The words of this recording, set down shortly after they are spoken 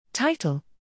Title: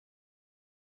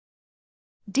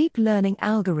 Deep learning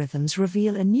algorithms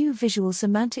reveal a new visual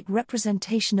semantic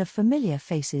representation of familiar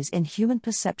faces in human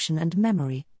perception and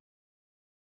memory.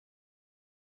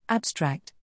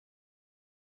 Abstract: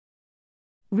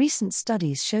 Recent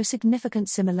studies show significant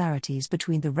similarities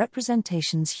between the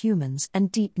representations humans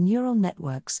and deep neural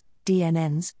networks,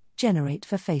 DNNs, generate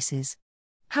for faces.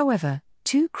 However,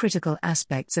 two critical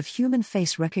aspects of human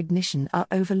face recognition are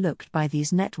overlooked by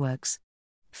these networks.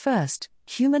 First,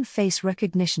 human face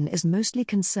recognition is mostly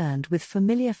concerned with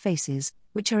familiar faces,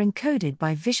 which are encoded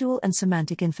by visual and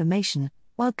semantic information,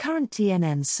 while current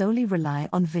DNNs solely rely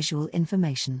on visual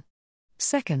information.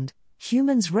 Second,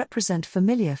 humans represent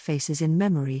familiar faces in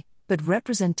memory, but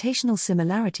representational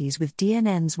similarities with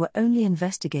DNNs were only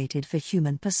investigated for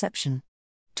human perception.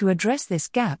 To address this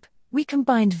gap, we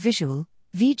combined visual,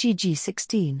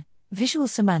 VGG16,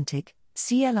 visual-semantic,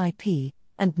 CLIP,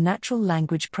 and natural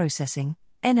language processing,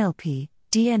 NLP,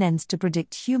 DNNs to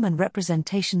predict human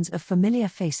representations of familiar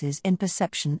faces in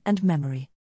perception and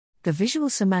memory. The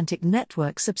visual-semantic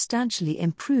network substantially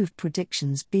improved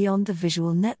predictions beyond the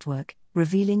visual network,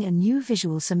 revealing a new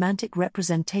visual-semantic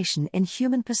representation in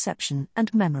human perception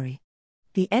and memory.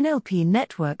 The NLP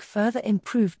network further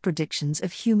improved predictions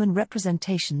of human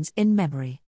representations in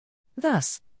memory.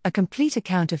 Thus, a complete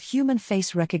account of human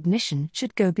face recognition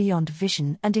should go beyond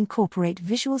vision and incorporate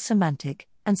visual-semantic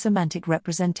and semantic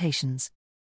representations.